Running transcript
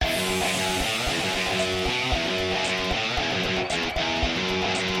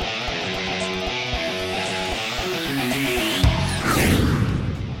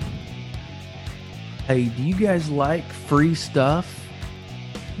Hey, do you guys like free stuff?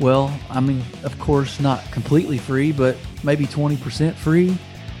 Well, I mean, of course, not completely free, but maybe 20% free.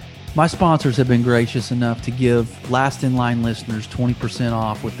 My sponsors have been gracious enough to give Last in Line listeners 20%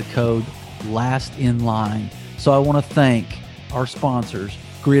 off with the code Last in Line. So I want to thank our sponsors,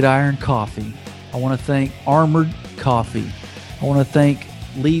 Gridiron Coffee. I want to thank Armored Coffee. I want to thank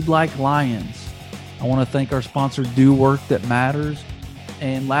Lead Like Lions. I want to thank our sponsor, Do Work That Matters.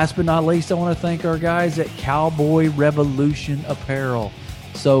 And last but not least, I want to thank our guys at Cowboy Revolution Apparel.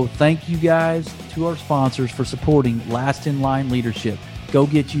 So thank you guys to our sponsors for supporting Last in Line leadership. Go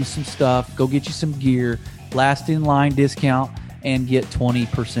get you some stuff. Go get you some gear. Last in Line discount and get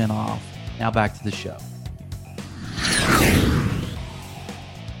 20% off. Now back to the show.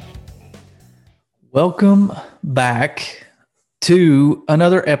 Welcome back to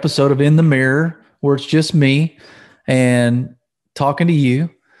another episode of In the Mirror, where it's just me and talking to you.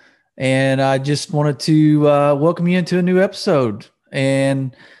 And I just wanted to welcome you into a new episode.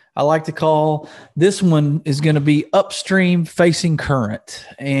 And I like to call this one is going to be Upstream Facing Current.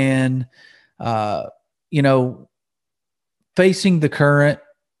 And, facing the current,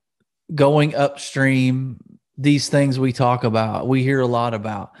 going upstream, these things we talk about, we hear a lot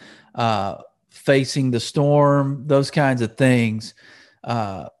about, facing the storm, those kinds of things.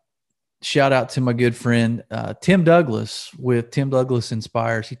 Shout out to my good friend, Tim Douglas with Tim Douglas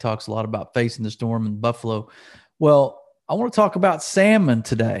Inspires. He talks a lot about facing the storm in Buffalo. Well, I want to talk about salmon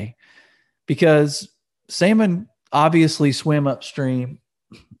today because salmon obviously swim upstream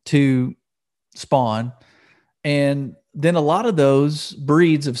to spawn. And then a lot of those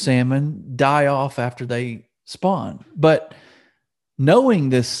breeds of salmon die off after they spawn. But knowing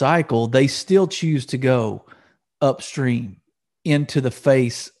this cycle, they still choose to go upstream into the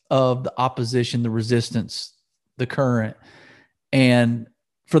face of the opposition, the resistance, the current, and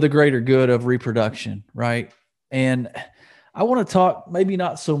for the greater good of reproduction, right? And I want to talk maybe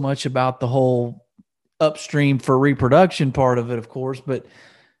not so much about the whole upstream for reproduction part of it, of course, but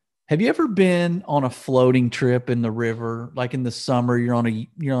have you ever been on a floating trip in the river? Like in the summer, you're on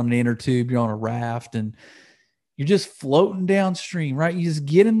an inner tube, you're on a raft, and you're just floating downstream, right? You just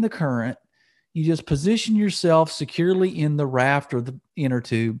get in the current. You just position yourself securely in the raft or the inner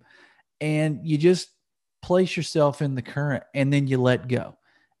tube, and you just place yourself in the current, and then you let go.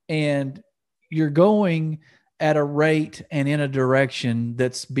 And you're going at a rate and in a direction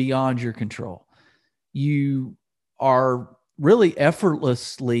that's beyond your control. You are really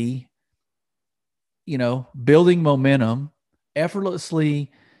effortlessly, building momentum,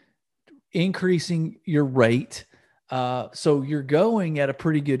 effortlessly increasing your rate. So you're going at a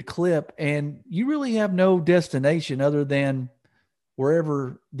pretty good clip, and you really have no destination other than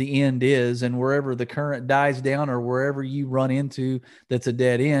wherever the end is and wherever the current dies down or wherever you run into that's a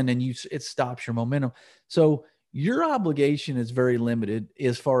dead end, and it stops your momentum. So your obligation is very limited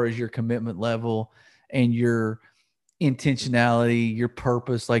as far as your commitment level and your intentionality, your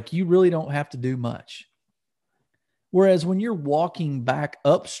purpose. Like, you really don't have to do much. Whereas when you're walking back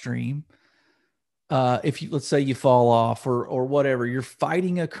upstream, let's say you fall off or whatever, you're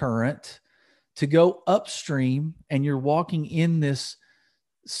fighting a current to go upstream, and you're walking in this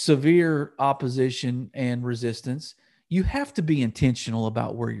severe opposition and resistance. You have to be intentional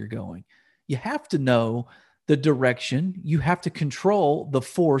about where you're going. You have to know the direction. You have to control the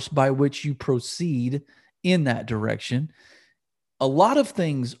force by which you proceed in that direction. A lot of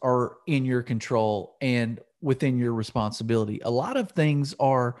things are in your control and within your responsibility. A lot of things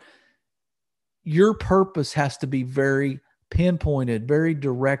are, your purpose has to be very pinpointed, very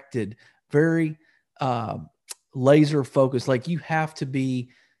directed, very laser focused. Like, you have to be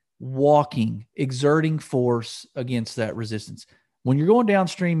walking, exerting force against that resistance. When you're going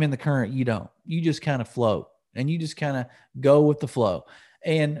downstream in the current, you don't. You just kind of float, and you just kind of go with the flow.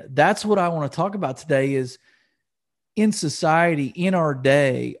 And that's what I want to talk about today is, in society, in our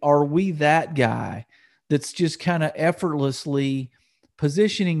day, are we that guy that's just kind of effortlessly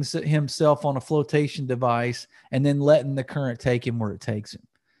positioning himself on a flotation device and then letting the current take him where it takes him?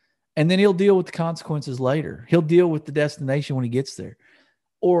 And then he'll deal with the consequences later. He'll deal with the destination when he gets there.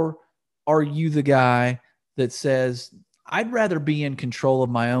 Or are you the guy that says, I'd rather be in control of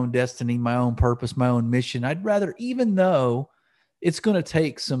my own destiny, my own purpose, my own mission. I'd rather, even though it's going to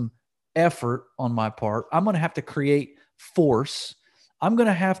take some effort on my part, I'm going to have to create force. I'm going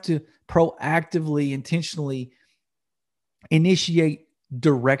to have to proactively, intentionally initiate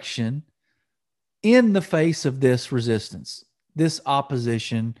direction in the face of this resistance, this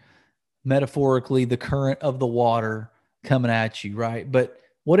opposition, metaphorically, the current of the water coming at you, right? But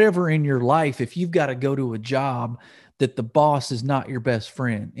whatever in your life, if you've got to go to a job that the boss is not your best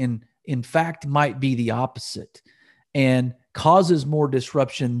friend, and in fact might be the opposite and causes more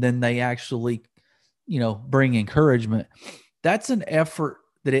disruption than they actually, bring encouragement. That's an effort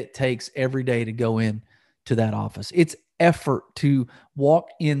that it takes every day to go in to that office. It's effort to walk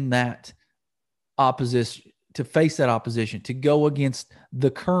in that opposition, to face that opposition, to go against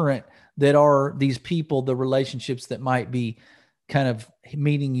the current that are these people, the relationships that might be kind of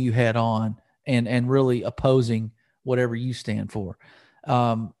meeting you head on and really opposing whatever you stand for.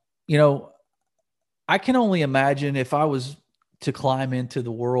 Um, you know, I can only imagine if I was to climb into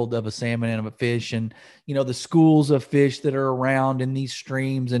the world of a salmon and of a fish and, the schools of fish that are around in these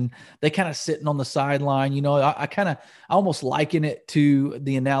streams and they kind of sitting on the sideline, I almost liken it to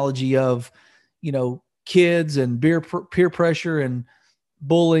the analogy of, kids and peer pressure and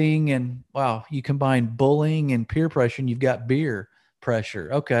bullying. And wow, you combine bullying and peer pressure and you've got beer pressure.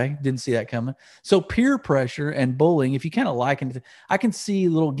 Okay. Didn't see that coming. So peer pressure and bullying, if you kind of liken it, I can see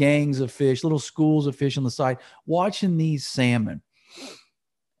little gangs of fish, little schools of fish on the side watching these salmon.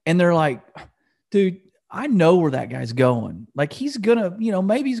 And they're like, dude, I know where that guy's going. Like he's gonna,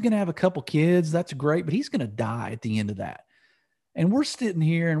 maybe he's gonna have a couple kids. That's great, but he's gonna die at the end of that. And we're sitting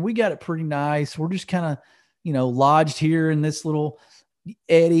here and we got it pretty nice. We're just kind of, lodged here in this little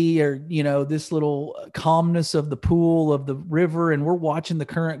eddy or, this little calmness of the pool of the river. And we're watching the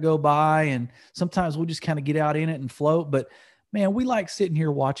current go by. And sometimes we'll just kind of get out in it and float. But man, we like sitting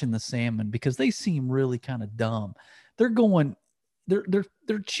here watching the salmon because they seem really kind of dumb. They're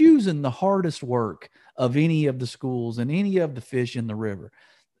choosing the hardest work of any of the schools and any of the fish in the river.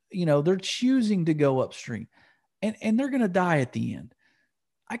 They're choosing to go upstream and they're going to die at the end.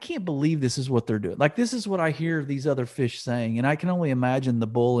 I can't believe this is what they're doing. Like, this is what I hear these other fish saying. And I can only imagine the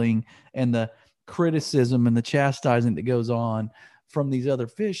bullying and the criticism and the chastising that goes on from these other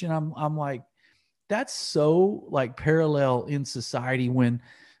fish. And I'm like, that's so like parallel in society when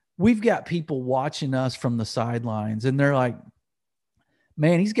we've got people watching us from the sidelines and they're like,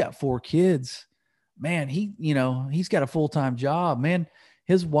 man, he's got 4 kids, man. He's got a full-time job, man.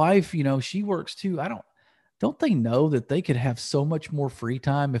 His wife, she works too. Don't they know that they could have so much more free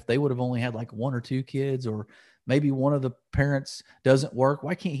time if they would have only had like 1 or 2 kids, or maybe one of the parents doesn't work?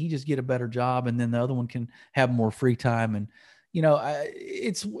 Why can't he just get a better job and then the other one can have more free time? And,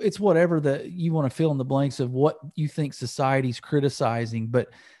 it's whatever that you want to fill in the blanks of what you think society's criticizing, but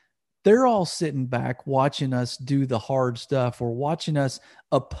they're all sitting back watching us do the hard stuff or watching us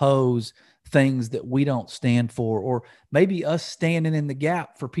oppose things that we don't stand for, or maybe us standing in the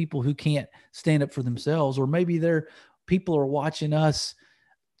gap for people who can't stand up for themselves, or maybe people are watching us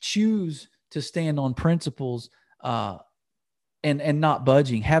choose to stand on principles and not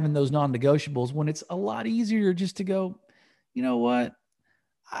budging, having those non-negotiables when it's a lot easier just to go, you know what,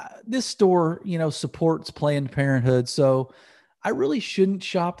 this store, supports Planned Parenthood, so I really shouldn't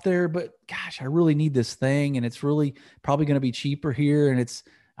shop there, but gosh, I really need this thing. And it's really probably going to be cheaper here. And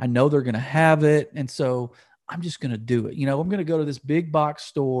I know they're going to have it. And so I'm just going to do it. I'm going to go to this big box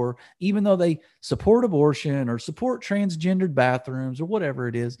store, even though they support abortion or support transgendered bathrooms or whatever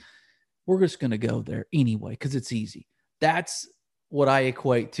it is, we're just going to go there anyway, because it's easy. That's what I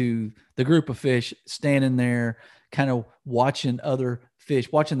equate to the group of fish standing there, kind of watching other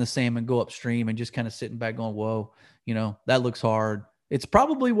fish, watching the salmon go upstream and just kind of sitting back going, whoa, that looks hard. It's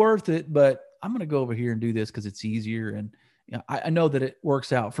probably worth it, but I'm going to go over here and do this because it's easier. And I know that it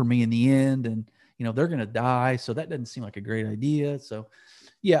works out for me in the end, and, they're going to die. So that doesn't seem like a great idea. So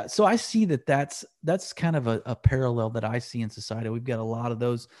yeah. So I see that's kind of a parallel that I see in society. We've got a lot of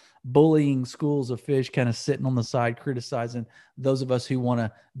those bullying schools of fish kind of sitting on the side, criticizing those of us who want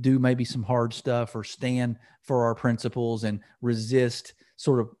to do maybe some hard stuff or stand for our principles and resist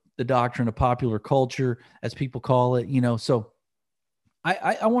sort of the doctrine of popular culture, as people call it, so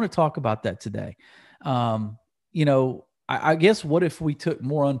I want to talk about that today. I guess what if we took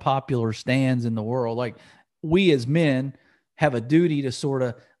more unpopular stands in the world? Like, we as men have a duty to sort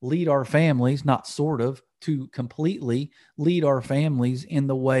of lead our families, not sort of, to completely lead our families in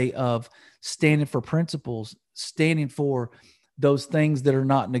the way of standing for principles, standing for those things that are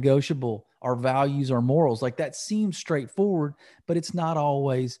not negotiable, our values, our morals. Like, that seems straightforward, but it's not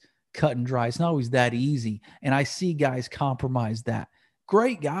always cut and dry. It's not always that easy. And I see guys compromise that.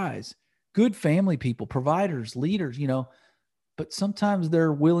 Great guys, good family people, providers, leaders, but sometimes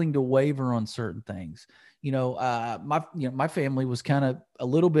they're willing to waver on certain things. My family was kind of a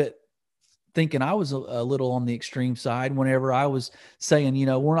little bit thinking I was a little on the extreme side whenever I was saying,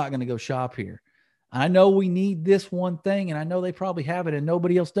 we're not going to go shop here. I know we need this one thing, and I know they probably have it and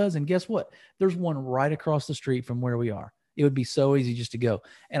nobody else does. And guess what? There's one right across the street from where we are. It would be so easy just to go.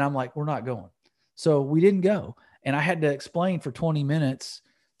 And I'm like, we're not going. So we didn't go. And I had to explain for 20 minutes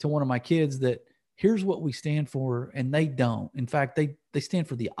to one of my kids that here's what we stand for, and they don't. In fact, they stand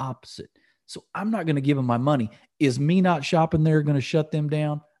for the opposite. So I'm not going to give them my money. Is me not shopping there going to shut them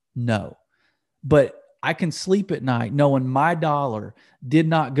down? No. But I can sleep at night knowing my dollar did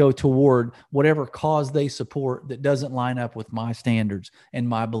not go toward whatever cause they support that doesn't line up with my standards and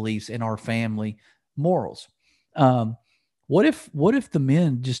my beliefs and our family morals. What if the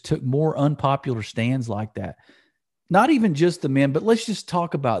men just took more unpopular stands like that? Not even just the men, but let's just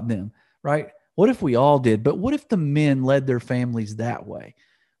talk about them, right? What if we all did? But what if the men led their families that way?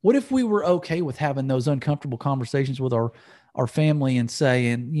 What if we were okay with having those uncomfortable conversations with our family and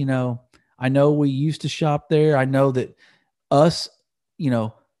saying, I know we used to shop there. I know that us,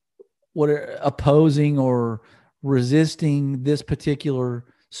 what are opposing or resisting this particular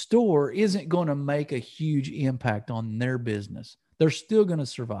store isn't going to make a huge impact on their business. They're still going to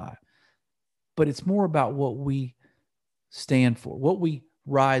survive. But it's more about what we stand for, what we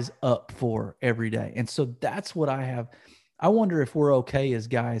rise up for every day. And so that's what I have. I wonder if we're okay as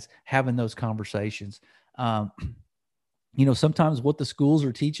guys having those conversations. Sometimes what the schools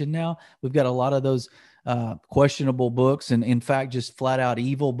are teaching now, we've got a lot of those questionable books, and in fact, just flat out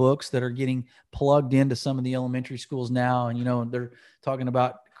evil books that are getting plugged into some of the elementary schools now. And, they're talking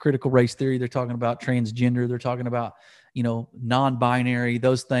about critical race theory. They're talking about transgender. They're talking about, non-binary,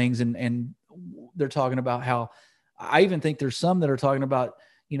 those things. And they're talking about how, I even think there's some that are talking about,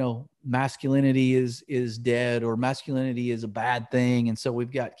 masculinity is dead, or masculinity is a bad thing. And so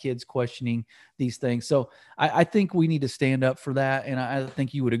we've got kids questioning these things. So I think we need to stand up for that. And I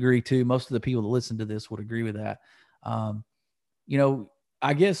think you would agree too. Most of the people that listen to this would agree with that.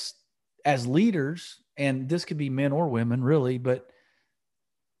 I guess as leaders, and this could be men or women really, but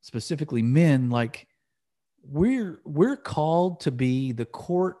specifically men, like we're called to be the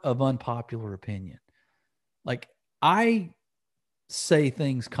court of unpopular opinion. Like I say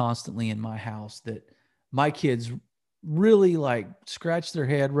things constantly in my house that my kids really like scratch their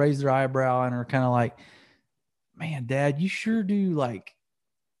head, raise their eyebrow, and are kind of like, man, Dad, you sure do like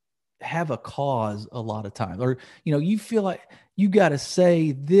have a cause a lot of times. Or, you feel like you got to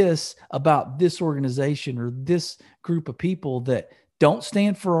say this about this organization or this group of people that don't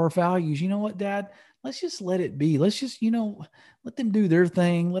stand for our values. You know what, Dad? Let's just let it be. Let's just, let them do their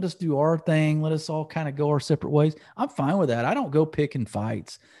thing. Let us do our thing. Let us all kind of go our separate ways. I'm fine with that. I don't go picking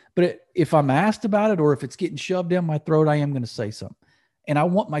fights. But if I'm asked about it, or if it's getting shoved down my throat, I am going to say something. And I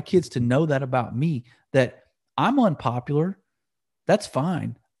want my kids to know that about me, that I'm unpopular. That's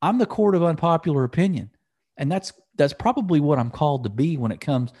fine. I'm the court of unpopular opinion. And that's probably what I'm called to be when it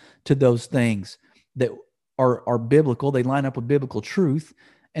comes to those things that are biblical. They line up with biblical truth.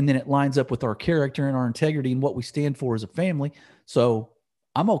 And then it lines up with our character and our integrity and what we stand for as a family. So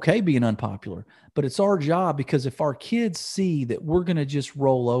I'm okay being unpopular, but it's our job, because if our kids see that we're going to just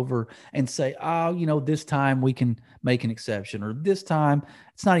roll over and say, this time we can make an exception, or this time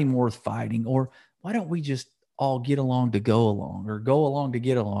it's not even worth fighting, or why don't we just all get along to go along, or go along to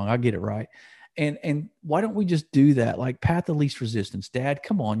get along? I get it right. And why don't we just do that? Like path of least resistance. Dad,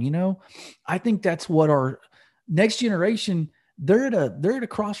 come on. I think that's what our next generation, they're at a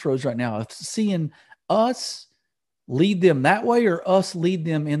crossroads right now of seeing us lead them that way, or us lead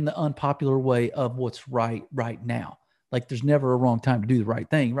them in the unpopular way of what's right now. Like there's never a wrong time to do the right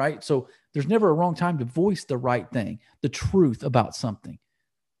thing, right? So there's never a wrong time to voice the right thing, the truth about something.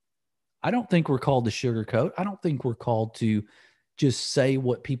 I don't think we're called to sugarcoat. I don't think we're called to just say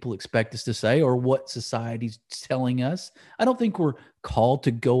what people expect us to say or what society's telling us. I don't think we're called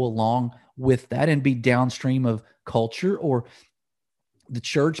to go along with that and be downstream of culture, or the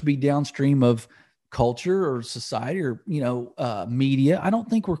church be downstream of culture or society, or, media. I don't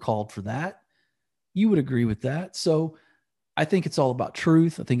think we're called for that. You would agree with that. So I think it's all about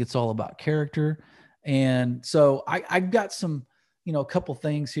truth. I think it's all about character. And so I've got some, a couple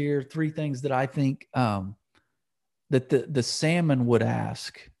things here, 3 things that I think that the salmon would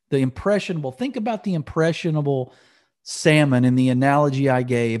ask. The impressionable, think about the impressionable salmon in the analogy I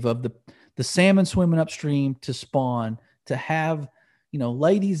gave of the salmon swimming upstream to spawn, to have,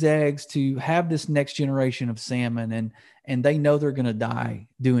 lay these eggs, to have this next generation of salmon, and they know they're going to die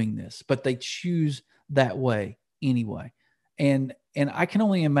doing this, but they choose that way anyway. And I can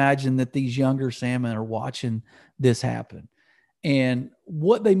only imagine that these younger salmon are watching this happen, and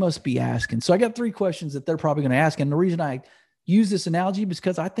what they must be asking. So I got 3 questions that they're probably going to ask. And the reason I use this analogy is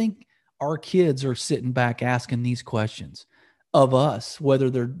because I think our kids are sitting back asking these questions of us, whether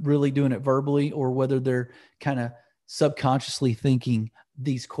they're really doing it verbally or whether they're kind of subconsciously thinking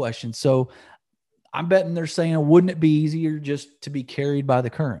these questions. So I'm betting they're saying, wouldn't it be easier just to be carried by the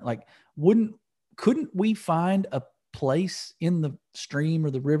current? Like, couldn't we find place in the stream or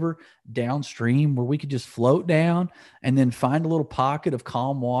the river downstream where we could just float down and then find a little pocket of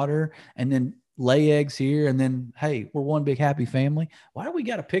calm water and then lay eggs here? And then, hey, we're one big happy family. Why do we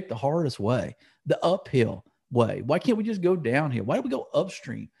got to pick the hardest way, the uphill way? Why can't we just go downhill? Why do we go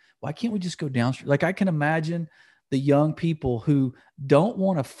upstream? Why can't we just go downstream? Like, I can imagine the young people who don't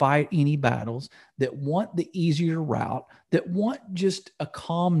want to fight any battles, that want the easier route, that want just a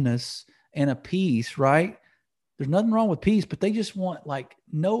calmness and a peace, right? There's nothing wrong with peace, but they just want like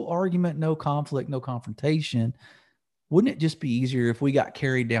no argument, no conflict, no confrontation. Wouldn't it just be easier if we got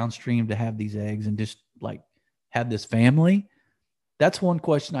carried downstream to have these eggs and just like have this family? That's one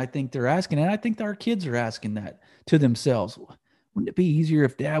question I think they're asking. And I think our kids are asking that to themselves. Wouldn't it be easier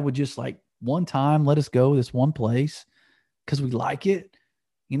if dad would just like one time let us go this one place because we like it?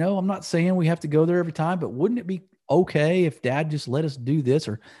 You know, I'm not saying we have to go there every time, but wouldn't it be okay if dad just let us do this,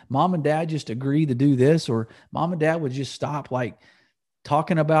 or mom and dad just agree to do this, or mom and dad would just stop like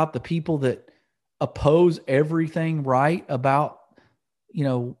talking about the people that oppose everything right about, you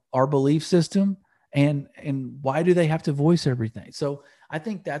know, our belief system, and why do they have to voice everything? So I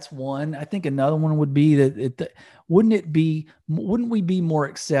think that's one. I think another one would be that wouldn't we be more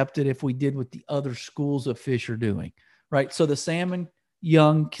accepted if we did what the other schools of fish are doing, right? So the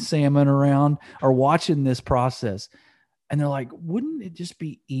young salmon around are watching this process and they're like, wouldn't it just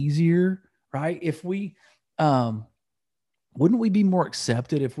be easier, right? If we, wouldn't we be more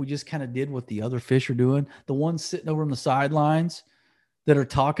accepted if we just kind of did what the other fish are doing? The ones sitting over on the sidelines that are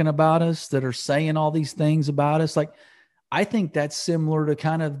talking about us, that are saying all these things about us. Like, I think that's similar to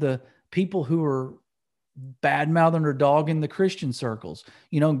kind of the people who are bad mouthing or dogging the Christian circles.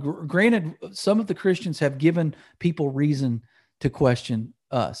 You know, granted, some of the Christians have given people reason to question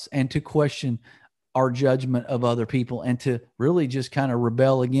us and to question our judgment of other people and to really just kind of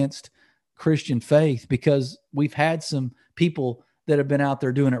rebel against Christian faith, because we've had some people that have been out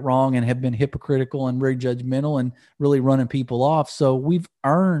there doing it wrong and have been hypocritical and very judgmental and really running people off. So we've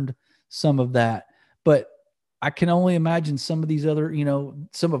earned some of that. But I can only imagine some of these other, you know,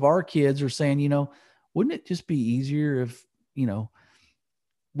 some of our kids are saying, you know, wouldn't it just be easier if, you know,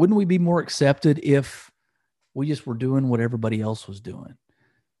 wouldn't we be more accepted if we just were doing what everybody else was doing?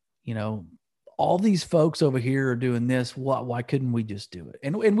 You know, all these folks over here are doing this. Why couldn't we just do it?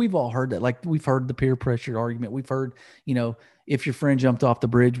 And we've all heard that. Like, we've heard the peer pressure argument. We've heard, you know, if your friend jumped off the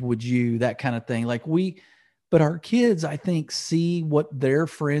bridge, would you? That kind of thing. But our kids, I think, see what their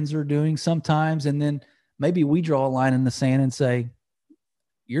friends are doing sometimes. And then maybe we draw a line in the sand and say,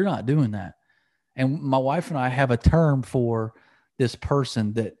 you're not doing that. And my wife and I have a term for this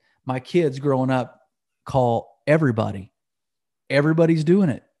person that my kids growing up call everybody. Everybody's doing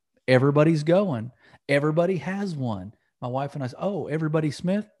it. Everybody's going. Everybody has one. My wife and I say, oh, everybody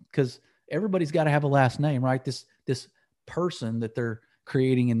Smith, because everybody's got to have a last name, right? This person that they're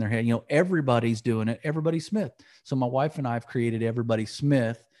creating in their head, you know, everybody's doing it. Everybody Smith. So my wife and I have created Everybody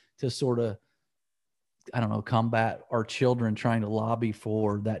Smith to sort of, I don't know, combat our children trying to lobby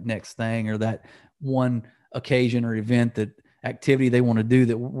for that next thing or that one occasion or event, that activity they want to do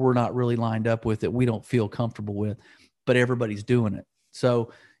that we're not really lined up with, that we don't feel comfortable with, but everybody's doing it.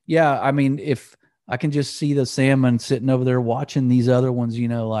 So yeah, I mean, if I can just see the salmon sitting over there watching these other ones, you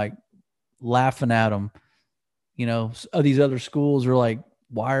know, like laughing at them, you know, these other schools are like,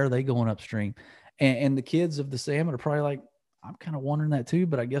 why are they going upstream? And the kids of the salmon are probably like, I'm kind of wondering that too,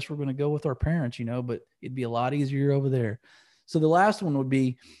 but I guess we're going to go with our parents, you know, but it'd be a lot easier over there. So the last one would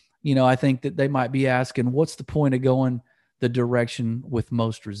be, you know, I think that they might be asking, what's the point of going the direction with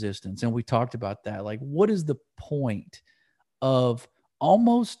most resistance? And we talked about that. Like, what is the point of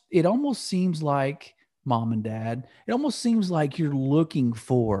it almost seems like, mom and dad, it almost seems like you're looking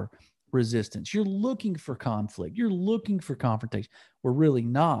for resistance. You're looking for conflict. You're looking for confrontation. We're really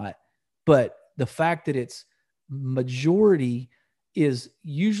not. But the fact that it's majority is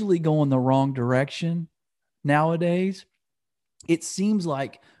usually going the wrong direction nowadays, it seems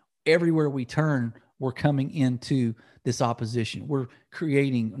like everywhere we turn, we're coming into this opposition. We're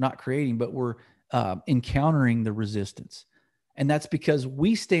we're encountering the resistance. And that's because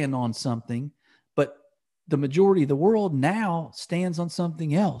we stand on something, but the majority of the world now stands on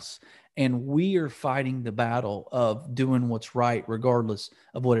something else. And we are fighting the battle of doing what's right, regardless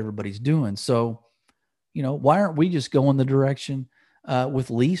of what everybody's doing. So, you know, why aren't we just going the direction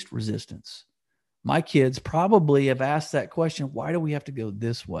with least resistance? My kids probably have asked that question. Why do we have to go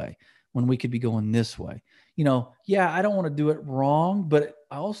this way when we could be going this way? You know, yeah, I don't want to do it wrong, but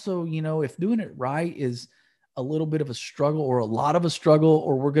I also, you know, if doing it right is a little bit of a struggle or a lot of a struggle,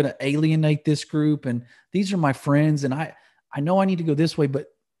 or we're going to alienate this group and these are my friends and I know I need to go this way, but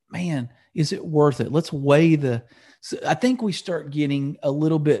man, Is it worth it? Let's weigh so I think we start getting a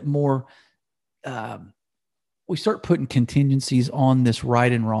little bit more, we start putting contingencies on this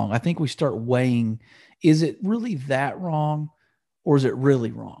right and wrong. I think we start weighing, is it really that wrong or is it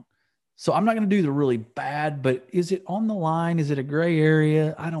really wrong? So I'm not going to do the really bad, but is it on the line? Is it a gray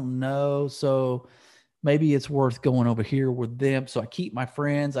area? I don't know. So maybe it's worth going over here with them. So I keep my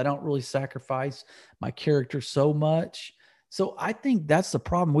friends. I don't really sacrifice my character so much. So I think that's the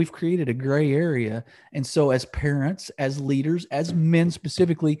problem. We've created a gray area. And so as parents, as leaders, as men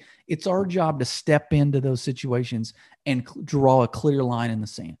specifically, it's our job to step into those situations and draw a clear line in the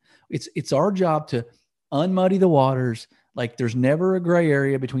sand. It's our job to unmuddy the waters. Like there's never a gray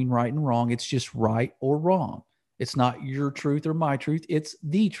area between right and wrong. It's just right or wrong. It's not your truth or my truth. It's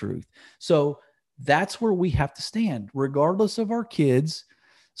the truth. So that's where we have to stand, regardless of our kids.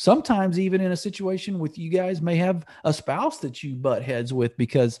 Sometimes even in a situation with you guys may have a spouse that you butt heads with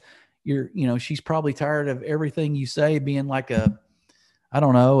because she's probably tired of everything you say being like a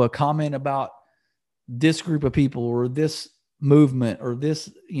comment about this group of people or this movement or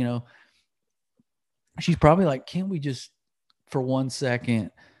this, she's probably like, can we just for 1 second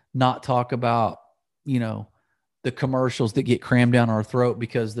not talk about, the commercials that get crammed down our throat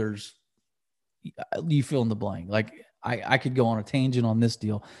because you fill in the blank. Like I could go on a tangent on this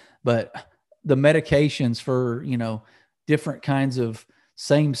deal, but the medications for, different kinds of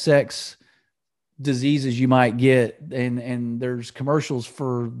same-sex diseases you might get. And there's commercials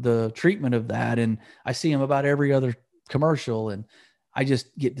for the treatment of that. And I see them about every other commercial and I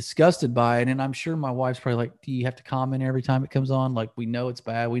just get disgusted by it. And I'm sure my wife's probably like, do you have to comment every time it comes on? Like, we know it's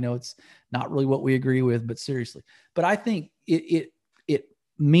bad. We know it's not really what we agree with, but seriously. But I think it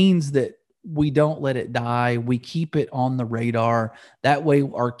means that we don't let it die. We keep it on the radar. That way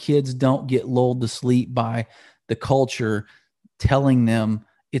our kids don't get lulled to sleep by the culture telling them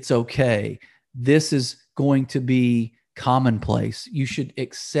it's okay. This is going to be commonplace. You should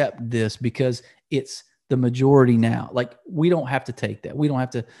accept this because it's the majority now. Like we don't have to take that. We don't have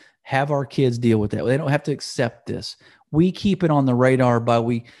to have our kids deal with that. They don't have to accept this. We keep it on the radar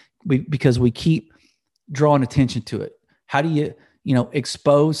because we keep drawing attention to it. How do you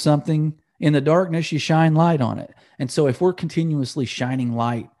expose something in the darkness? You shine light on it. And so if we're continuously shining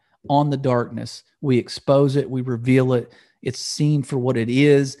light on the darkness, we expose it, we reveal it, it's seen for what it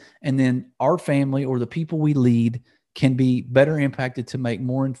is. And then our family or the people we lead can be better impacted to make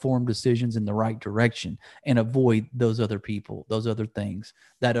more informed decisions in the right direction and avoid those other people, those other things,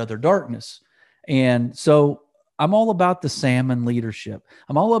 that other darkness. And so I'm all about the salmon leadership.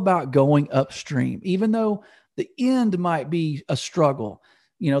 I'm all about going upstream, even though the end might be a struggle.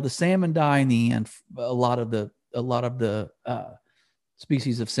 The salmon die in the end. A lot of the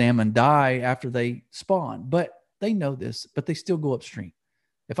species of salmon die after they spawn, but they know this, but they still go upstream.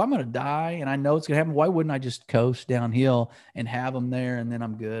 If I'm going to die and I know it's going to happen, why wouldn't I just coast downhill and have them there and then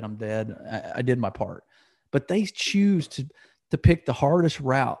I'm good, I'm dead, I did my part. But they choose to pick the hardest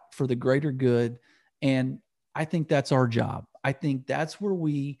route for the greater good. And I think that's our job. I think that's where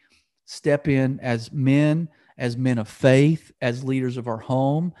we step in as men of faith, as leaders of our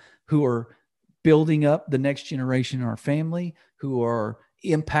home, who are building up the next generation in our family, who are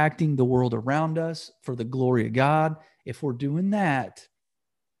impacting the world around us for the glory of God. If we're doing that,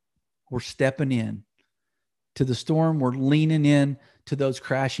 we're stepping in to the storm. We're leaning in to those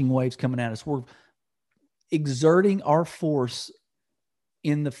crashing waves coming at us. We're exerting our force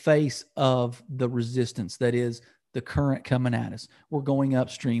in the face of the resistance that is the current coming at us. We're going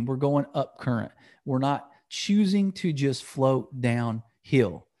upstream. We're going up current. We're not choosing to just float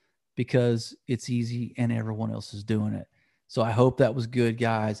downhill because it's easy and everyone else is doing it. So I hope that was good,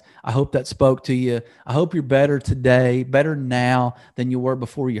 guys. I hope that spoke to you. I hope you're better today, better now than you were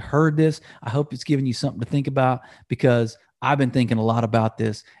before you heard this. I hope it's giving you something to think about because I've been thinking a lot about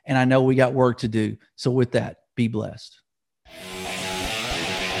this and I know we got work to do. So with that, be blessed.